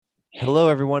Hello,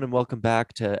 everyone, and welcome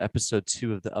back to episode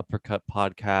 2 of the Uppercut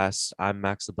podcast. I'm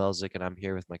Max Lebelzik, and I'm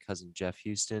here with my cousin Jeff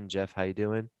Houston. Jeff, how you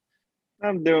doing?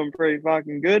 I'm doing pretty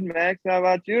fucking good, Max. How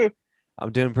about you?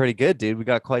 I'm doing pretty good, dude. We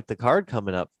got quite the card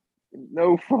coming up.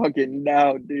 No fucking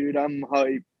doubt, dude. I'm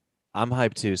hyped. I'm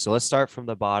hyped too. So let's start from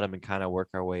the bottom and kind of work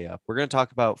our way up. We're going to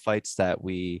talk about fights that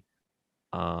we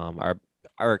are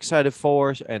excited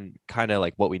for and kind of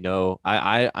like what we know.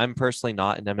 I'm personally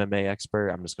not an MMA expert.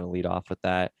 I'm just going to lead off with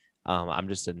that. I'm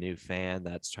just a new fan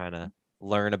that's trying to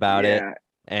learn about it, Yeah,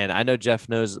 and I know Jeff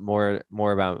knows more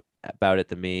about it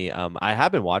than me. I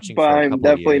have been watching but for a I'm couple of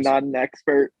definitely years. not an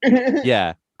expert.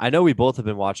 Yeah, I know we both have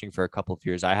been watching for a couple of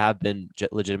years. I have been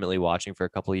legitimately watching for a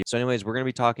couple of years. So, anyways, we're going to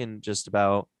be talking just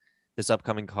about this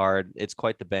upcoming card. It's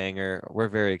quite the banger. We're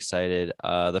very excited.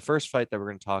 The first fight that we're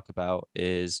going to talk about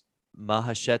is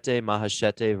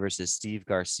Mahashete versus Steve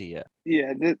Garcia.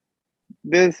 Yeah,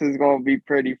 this is gonna be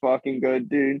pretty fucking good,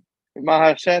 dude.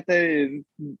 Mahashete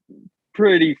is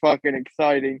pretty fucking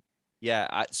exciting.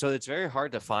 Yeah, so it's very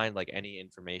hard to find like any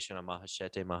information on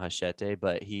Mahashete,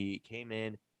 but he came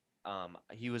in.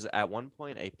 He was at one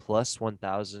point a plus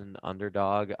 1,000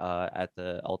 underdog at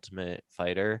the Ultimate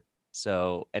Fighter.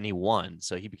 So, and he won.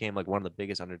 So he became like one of the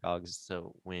biggest underdogs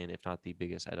to win, if not the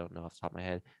biggest. I don't know off the top of my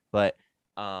head, but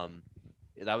um,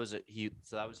 that was a, he.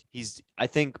 So that was I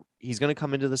think he's gonna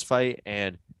come into this fight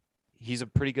and he's a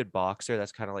pretty good boxer.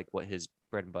 That's kind of like what his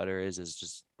bread and butter is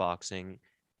just boxing.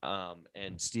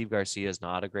 And Steve Garcia is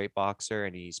not a great boxer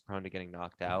and he's prone to getting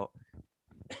knocked out.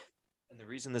 And the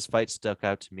reason this fight stuck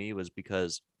out to me was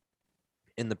because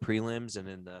in the prelims and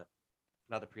in the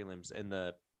not the prelims, in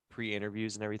the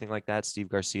pre-interviews and everything like that, Steve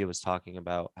Garcia was talking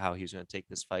about how he was going to take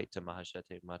this fight to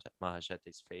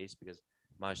Mahachete's face because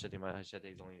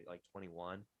Mahashete is only like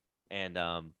 21, and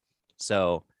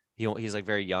so he's like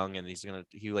very young and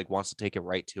he like wants to take it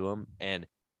right to him and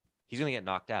he's gonna get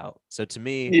knocked out. So to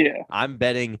me, Yeah, I'm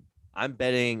betting I'm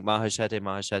betting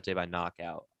Mahashete by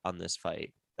knockout on this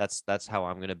fight. That's how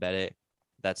I'm gonna bet it.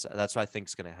 That's what I think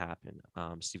is gonna happen.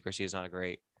 Steve Garcia is not a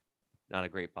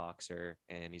great boxer,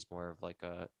 and he's more of like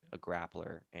a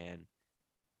grappler, and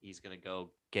he's gonna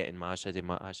go get in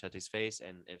Mahachete's face,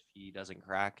 and if he doesn't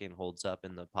crack and holds up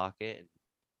in the pocket and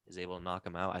is able to knock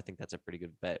him out, I think that's a pretty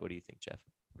good bet. What do you think, Jeff?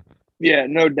 yeah,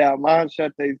 no doubt.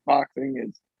 Mahachete's boxing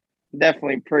is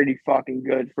definitely pretty fucking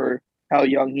good for how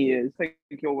young he is. I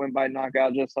think he'll win by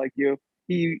knockout just like you.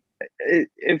 He,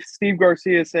 if Steve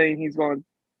Garcia is saying he's going to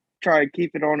try to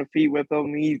keep it on the feet with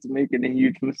him, he's making a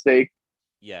huge mistake.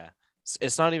 Yeah,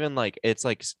 it's not even like it's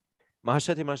like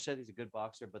Mahashete is a good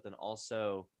boxer, but then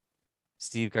also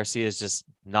Steve Garcia is just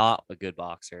not a good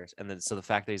boxer, and then so the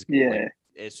fact that he's like Yeah,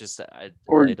 it's just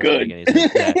or it doesn't make good. any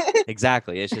sense. Yeah,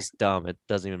 exactly. It's just dumb. It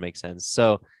doesn't even make sense.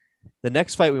 So the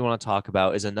next fight we want to talk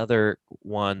about is another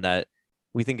one that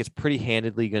we think is pretty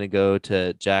handedly going to go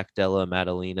to Jack Della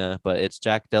Maddalena, but it's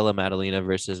Jack Della Maddalena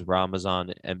versus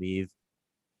Ramazan Emeev.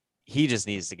 He just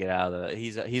needs to get out of the.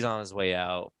 He's on his way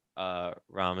out.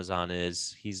 Ramazan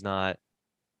is. He's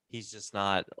just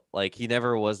not like he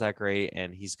never was that great,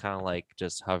 and he's kind of like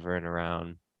just hovering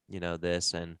around,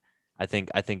 this. And I think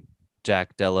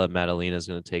Jack Della Maddalena is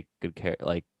going to take good care,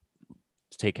 like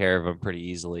take care of him pretty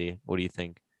easily. What do you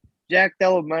think? Jack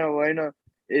Della Maddalena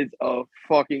is a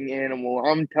fucking animal.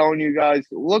 I'm telling you guys,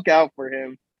 look out for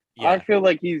him. I Yeah, feel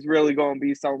like he's really going to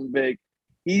be something big.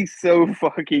 He's so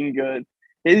fucking good.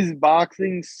 His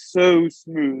boxing so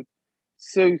smooth.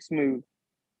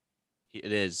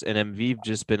 it is. And MV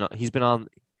just been on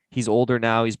he's older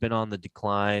now. He's been on the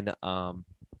decline.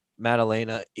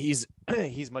 Maddalena, he's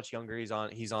much younger. He's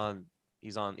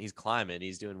climbing.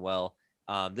 He's doing well.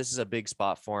 This is a big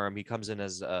spot for him. He comes in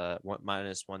as a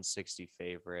minus 160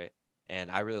 favorite, and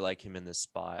I really like him in this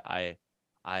spot. I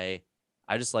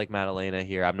I just like Maddalena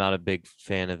here. I'm not a big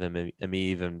fan of him.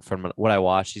 Even from what I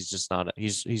watch, he's just not.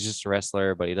 He's just a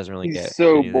wrestler, but he doesn't really He's get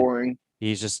so anything. boring.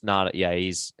 He's just not. Yeah,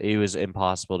 he was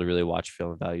impossible to really watch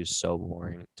film value. So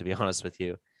boring, to be honest with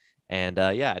you. And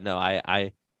yeah, no,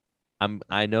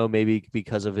 I know maybe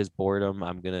because of his boredom,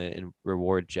 I'm gonna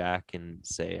reward Jack and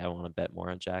say I want to bet more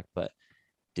on Jack. But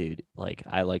dude, like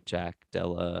I like Jack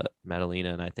Della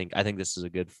Maddalena, and I think this is a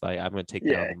good fight. I'm gonna take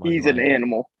that on Yeah, the money he's an line.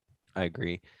 animal. I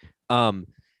agree. Um,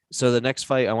 so the next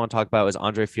fight I want to talk about is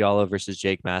Andre Fiala versus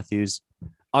Jake Matthews.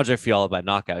 Andre Fiala by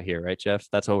knockout here, right, Jeff?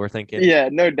 That's what we're thinking. Yeah,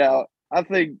 no doubt. I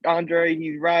think Andre,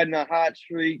 he's riding a hot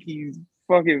streak. He's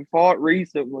fucking fought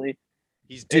recently.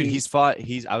 And He's fought.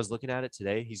 I was looking at it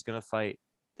today. He's gonna fight.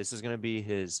 This is gonna be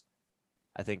his,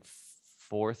 I think,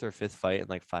 fourth or fifth fight in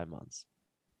like 5 months.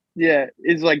 yeah,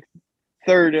 is like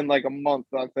third in like a month,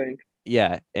 I think.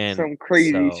 Yeah, and Some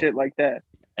crazy so shit like that.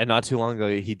 And not too long ago,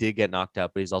 he did get knocked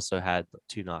out, but he's also had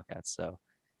 2 knockouts, so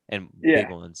and big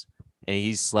Yeah, ones. And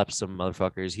he's slept some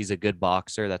motherfuckers. He's a good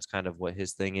boxer. That's kind of what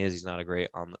his thing is. He's not great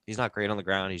on the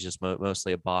ground. He's just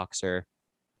mostly a boxer.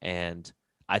 And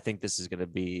I think this is going to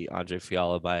be Andre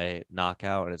Fiala by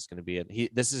knockout, and it's going to be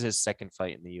this is his second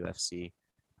fight in the UFC.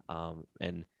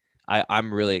 And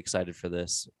I'm really excited for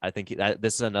this. I think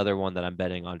this is another one that I'm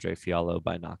betting Andre Fiala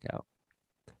by knockout.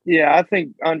 yeah. I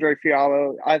think Andre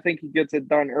Fiallo. I think he gets it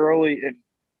done early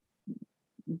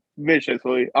and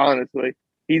viciously. Honestly,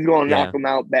 he's going to knock Yeah, him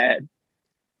out bad.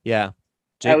 yeah. At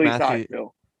Jake least I Matthews.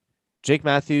 feel. Jake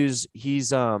Matthews.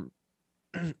 He's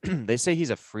they say he's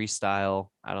a freestyle.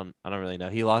 I don't really know.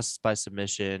 He lost by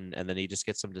submission, and then he just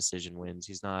gets some decision wins.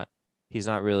 He's not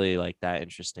really like that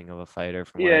interesting of a fighter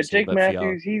from what Yeah, I've seen. Jake But Fiala,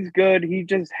 Matthews, he's good. He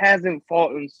just hasn't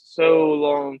fought in so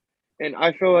long, and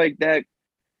I feel like that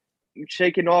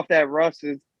shaking off that rust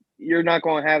is you're not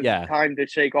going to have yeah. time to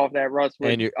shake off that rust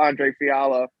with And you're Andre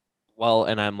Fiala. well,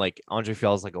 and I'm like Andre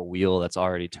Fiala's like a wheel that's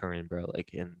already turning, bro.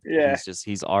 Like, and Yeah,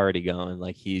 he's already going.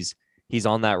 Like he's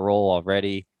on that roll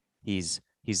already. He's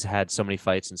had so many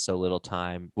fights in so little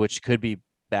time, which could be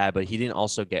bad, but he didn't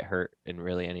also get hurt in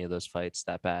really any of those fights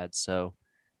that bad. So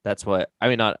that's what I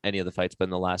mean, not any of the fights, but in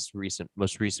the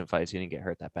most recent fights, he didn't get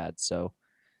hurt that bad. So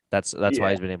that's why yeah,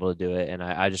 he's been able to do it. And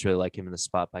I just really like him in the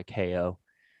spot by KO.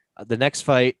 The next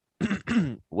fight,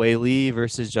 Wei Li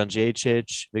versus John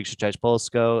Jacek, Victor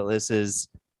Polsko. This is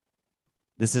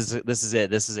it.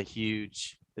 This is a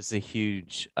huge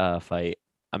fight.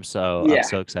 I'm yeah,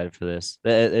 so excited for this.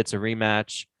 It's a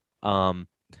rematch. Um,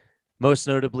 Most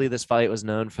notably, this fight was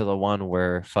known for the one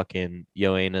where fucking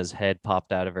Joanna's head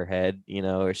popped out of her head,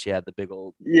 where she had the big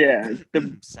old yeah.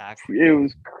 sack. It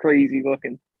was crazy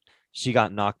looking. She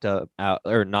got knocked up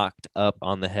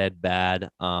on the head bad.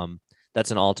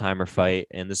 That's an all-timer fight,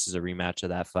 and this is a rematch of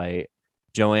that fight.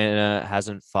 Joanna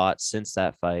hasn't fought since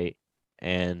that fight,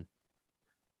 and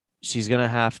she's gonna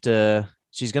have to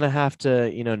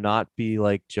not be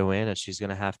like Joanna. She's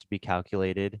gonna have to be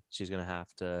calculated. She's gonna have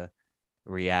to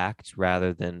react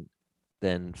rather than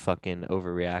fucking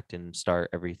overreact and start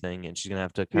everything. And she's gonna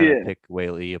have to kind of Yeah, pick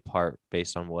Whaley apart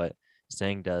based on what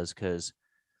Sang does. Because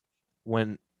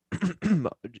when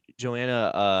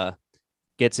Joanna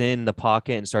gets in the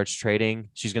pocket and starts trading,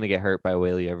 she's gonna get hurt by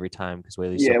Whaley every time because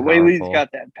Whaley's so yeah. Whaley's powerful.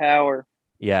 got that power.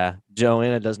 Yeah,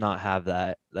 Joanna does not have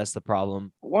that. That's the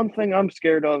problem. One thing I'm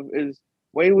scared of is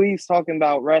Whaley's talking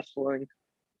about wrestling,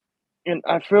 and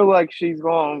I feel like she's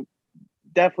going to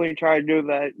definitely try to do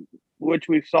that, which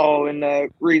we saw in the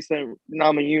recent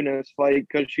Namajunas fight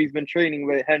because she's been training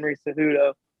with Henry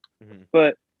Cejudo. Mhm.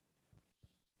 But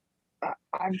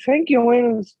I think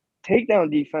Joanna's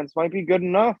takedown defense might be good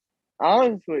enough.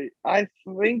 Honestly, I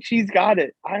think she's got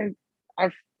it. I,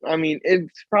 I mean,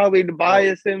 it's probably the Well,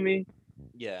 bias in me,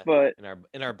 yeah, but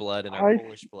in our blood, in our I,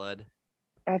 Polish blood.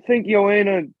 I think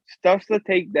Joanna stuffs the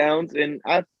takedowns, and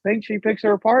I think she picks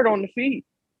her apart on the feet.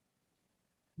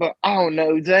 But I don't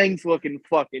know. Zhang's looking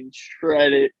fucking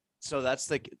shredded. So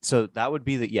that would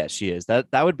be she is. That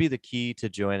would be the key to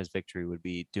Joanna's victory, would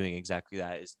be doing exactly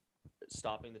that, is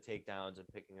stopping the takedowns and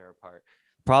picking her apart.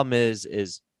 Problem is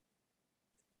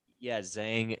yeah,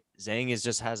 Zhang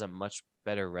has a much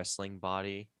better wrestling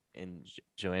body, and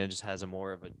Joanna just has a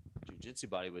more of a jiu-jitsu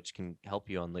body, which can help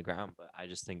you on the ground. But I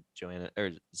just think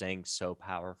Zhang's so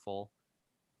powerful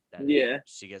that if Yeah,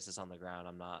 she gets this on the ground,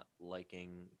 I'm not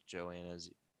liking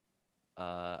Joanna's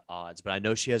odds. But I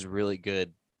know she has really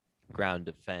good ground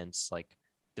defense, like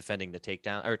defending the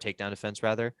takedown defense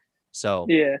rather. So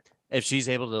yeah, if she's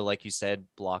able to, like you said,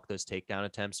 block those takedown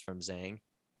attempts from Zhang,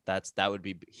 that would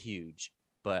be huge.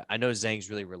 But I know Zhang's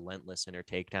really relentless in her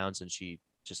takedowns, and she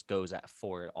just goes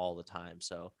for it all the time.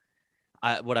 So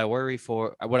what I worry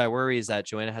is that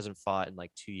Joanna hasn't fought in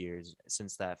like 2 years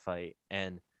since that fight,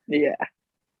 and yeah,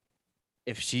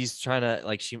 if she's trying to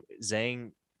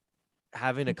Zhang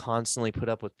having to constantly put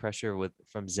up with pressure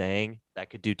from Zhang, that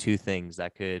could do two things.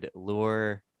 That could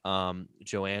lure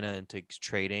Joanna into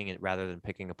trading it rather than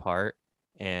picking apart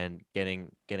and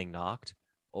getting knocked,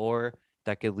 or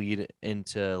that could lead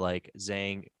into like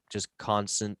Zhang just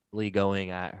constantly going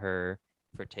at her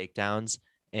for takedowns,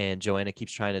 and Joanna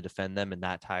keeps trying to defend them, and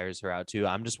that tires her out too.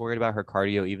 I'm just worried about her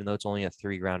cardio, even though it's only a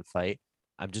 3 round fight.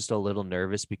 I'm just a little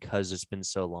nervous because it's been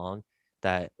so long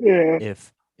that yeah.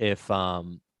 if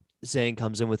Zhang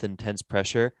comes in with intense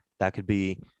pressure, that could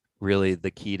be really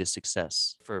the key to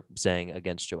success for Zhang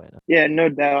against Joanna. Yeah, no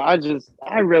doubt.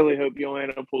 I really hope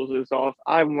Joanna pulls this off.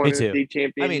 I Me want to too. see I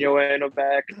champion mean, Joanna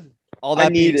back. all I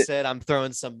that need being it, said, I'm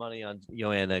throwing some money on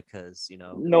Joanna because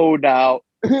no doubt.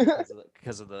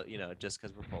 because of the just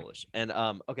because we're Polish. And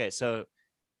okay, so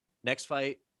Next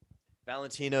fight,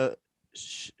 Valentina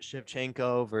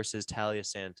Shevchenko versus Talia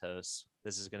Santos.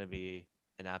 This is going to be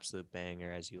an absolute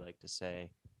banger, as you like to say.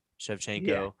 Yeah,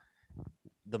 Shevchenko,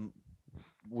 the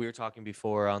we were talking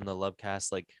before on the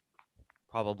Lovecast, like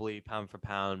probably pound for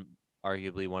pound,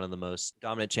 arguably one of the most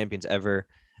dominant champions ever.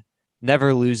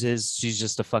 Never loses. She's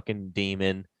just a fucking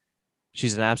demon.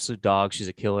 She's an absolute dog. She's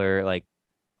a killer. Like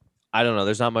I don't know.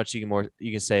 There's not much you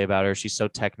can say about her. She's so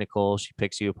technical. She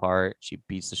picks you apart. She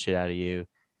beats the shit out of you.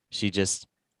 She just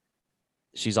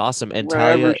she's awesome. And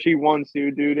wherever Talia, she wants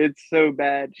to, dude. It's so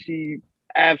bad. She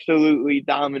absolutely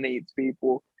dominates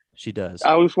people. she does.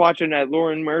 I was watching that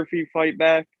Lauren Murphy fight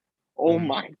back. Oh Mhm.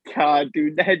 my god,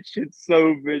 dude, that shit's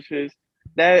so vicious.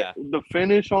 That Yeah, the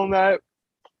finish on that,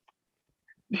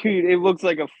 dude, it looks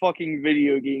like a fucking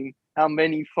video game. How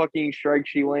many fucking strikes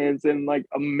she lands in like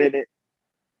a minute?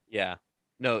 yeah.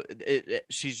 No,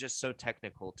 she's just so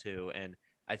technical too, and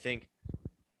I think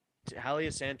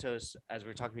Talia Santos, as we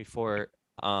were talking before,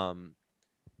 um,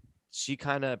 she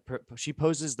kind of she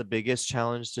poses the biggest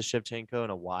challenge to Shevchenko in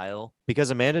a while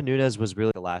because Amanda Nunes was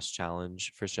really the last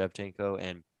challenge for Shevchenko,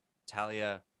 and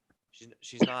Talia,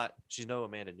 she's no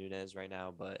Amanda Nunes right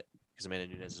now, but because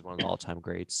Amanda Nunes is one of the all time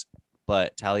greats,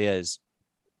 but Talia is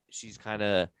she's kind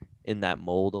of in that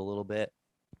mold a little bit,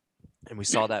 and we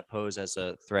saw that pose as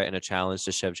a threat and a challenge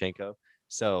to Shevchenko.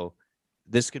 So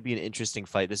this could be an interesting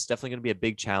fight. This is definitely going to be a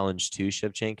big challenge to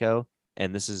Shevchenko,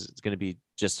 and this is going to be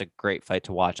just a great fight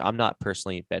to watch. I'm not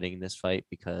personally betting this fight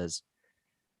because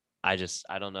I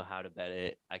don't know how to bet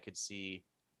it. I could see,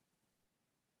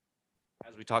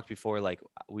 as we talked before, like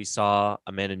we saw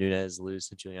Amanda Nunes lose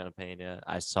to Juliana Pena.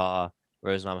 I saw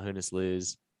Rose Namajunas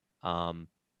lose. Um,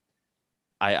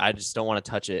 I just don't want to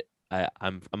touch it.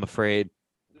 I'm afraid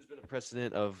there's been a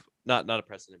precedent of not a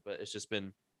precedent, but it's just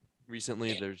been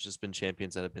recently there's just been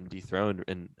champions that have been dethroned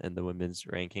in the women's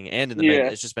ranking and in the men. Yeah,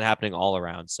 It's just been happening all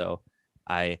around. So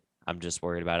I I'm just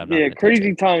worried about it. I'm not yeah, going to touch it.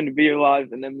 crazy time to be alive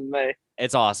in MMA.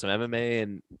 It's awesome. MMA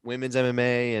and women's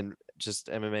MMA and just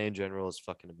MMA in general is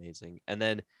fucking amazing. And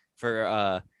then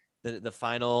for the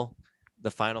final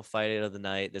fight of the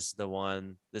night, this is the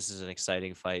one. This is an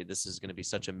exciting fight. This is going to be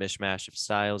such a mishmash of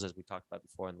styles as we talked about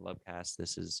before in the Lovecast.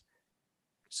 This is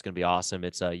just going to be awesome.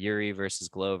 It's Yuri versus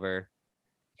Glover.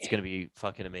 It's going to be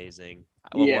fucking amazing.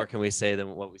 What Yeah, more can we say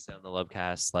than what we said on the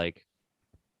Lovecast? Like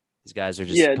these guys are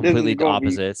just yeah, this is completely gonna be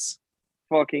opposites.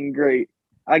 fucking great.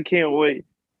 I can't wait.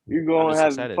 You're I'm gonna just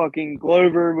have excited. fucking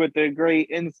Glover with the great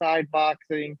inside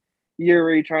boxing,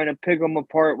 Yuri trying to pick them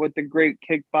apart with the great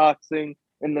kickboxing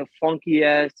and the funky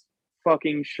ass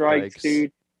fucking strikes, Strikes.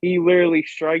 dude. He literally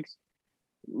strikes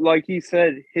like he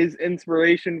said, his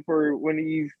inspiration for when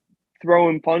he's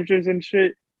throwing punches and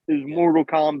shit is Yeah. Mortal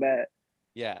Kombat.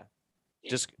 Yeah.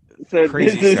 Just So this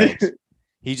crazy is strikes.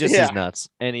 He just is yeah, nuts.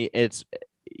 And it's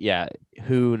yeah,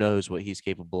 who knows what he's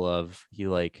capable of. He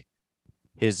like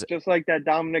his just like that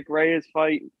Dominic Reyes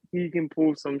fight, he can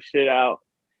pull some shit out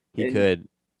he and could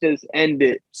just end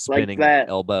it like spinning that.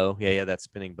 elbow. Yeah, yeah, that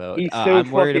spinning bow. He's so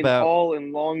I'm worried fucking about tall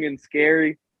and long and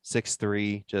scary.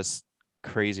 6'3", just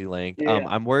crazy length. Yeah.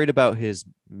 I'm worried about his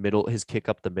kick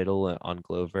up the middle on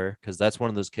Glover because that's one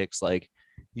of those kicks like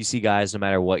you see guys no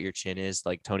matter what your chin is.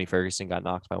 Like Tony Ferguson got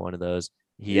knocked by one of those.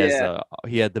 Yeah.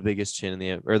 He had the biggest chin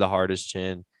in the hardest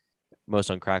chin, most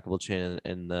uncrackable chin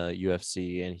in the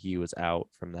UFC, and he was out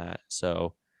from that.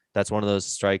 So that's one of those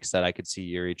strikes that I could see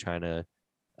Yuri trying to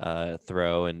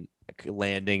throw and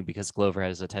landing because Glover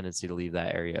has a tendency to leave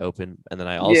that area open. And then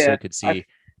I also Yeah. could see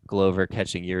Glover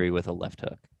catching Yuri with a left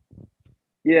hook.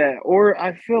 Or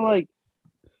I feel like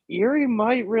Yuri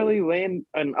might really land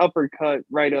an uppercut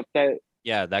right up that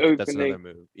Yeah, that's another opening.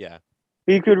 move. Yeah.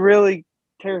 He could really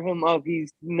tear him up.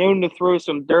 He's known to throw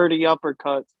some dirty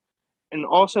uppercuts. And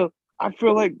also, I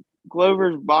feel like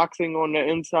Glover's boxing on the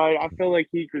inside. I feel like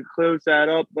he could close that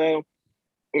up though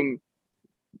and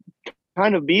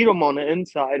kind of beat him on the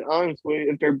inside. Honestly,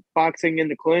 if they're boxing in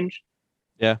the clinch,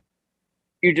 Yeah.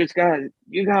 you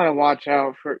gotta watch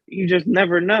out for. You just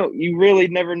never know. You really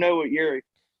never know what Yuri.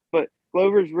 But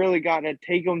Glover's really got to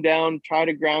take him down, try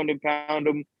to ground and pound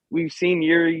him. We've seen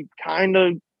Yuri kind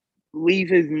of leave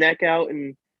his neck out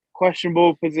in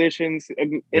questionable positions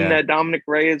in Yeah. that Dominic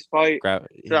Reyes fight. So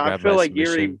He I grabbed feel by like Yuri,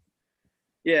 submission.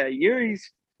 yeah,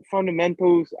 Yuri's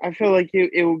fundamentals. I feel like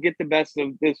it will get the best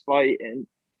of this fight, and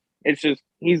it's just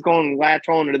he's going to latch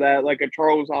on to that like a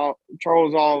Charles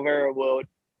Oliveira would.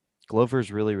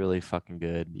 Glover's really, really fucking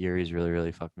good. Yuri's really,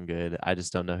 really fucking good. I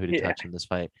just don't know who to Yeah, touch in this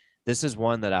fight. This is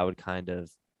one that I would kind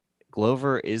of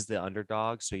Glover is the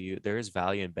underdog, so there is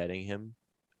value in betting him.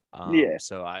 yeah,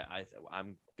 So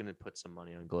I'm gonna put some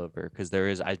money on Glover because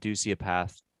I do see a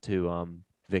path to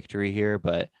victory here.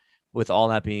 But with all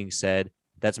that being said,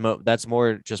 that's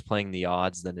more just playing the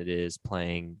odds than it is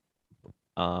playing.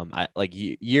 I like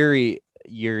Yuri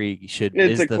should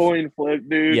It's is a the coin flip,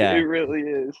 dude. It yeah, really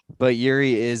is. but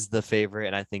Yuri is the favorite,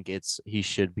 and I think he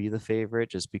should be the favorite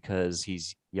just because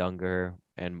he's younger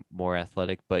and more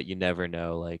athletic. But you never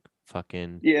know. Like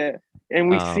fucking Yeah.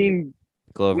 And um, we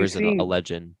Glover's a seen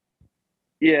legend.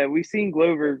 yeah, we seen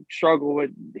Glover struggle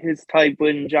with his type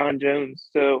when John Jones.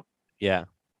 So Yeah,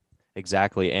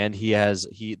 exactly. And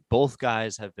he both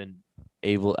guys have been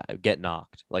able to get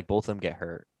knocked. Like both of them get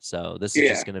hurt. So this is yeah.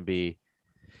 just gonna be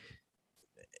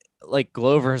like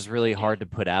Glover is really hard to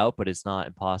put out, but it's not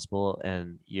impossible.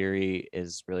 And Yuri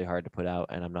is really hard to put out.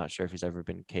 And I'm not sure if he's ever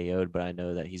been KO'd, but I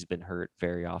know that he's been hurt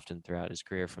very often throughout his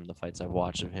career from the fights I've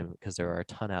watched of him because there are a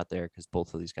ton out there because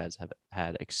both of these guys have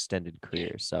had extended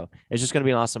careers. So it's just going to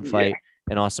be an awesome Yeah. fight,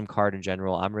 an awesome card in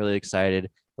general. I'm really excited.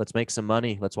 Let's make some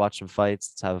money. Let's watch some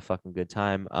fights. Let's have a fucking good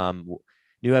time.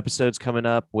 New episodes coming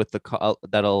up with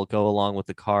that'll go along with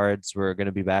the cards. We're going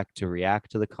to be back to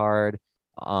react to the card.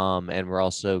 And we're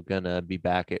also gonna be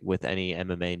back with any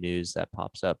MMA news that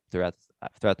pops up throughout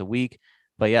the week.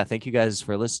 But yeah, thank you guys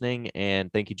for listening,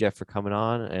 and thank you, Jeff, for coming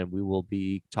on. And we will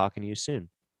be talking to you soon.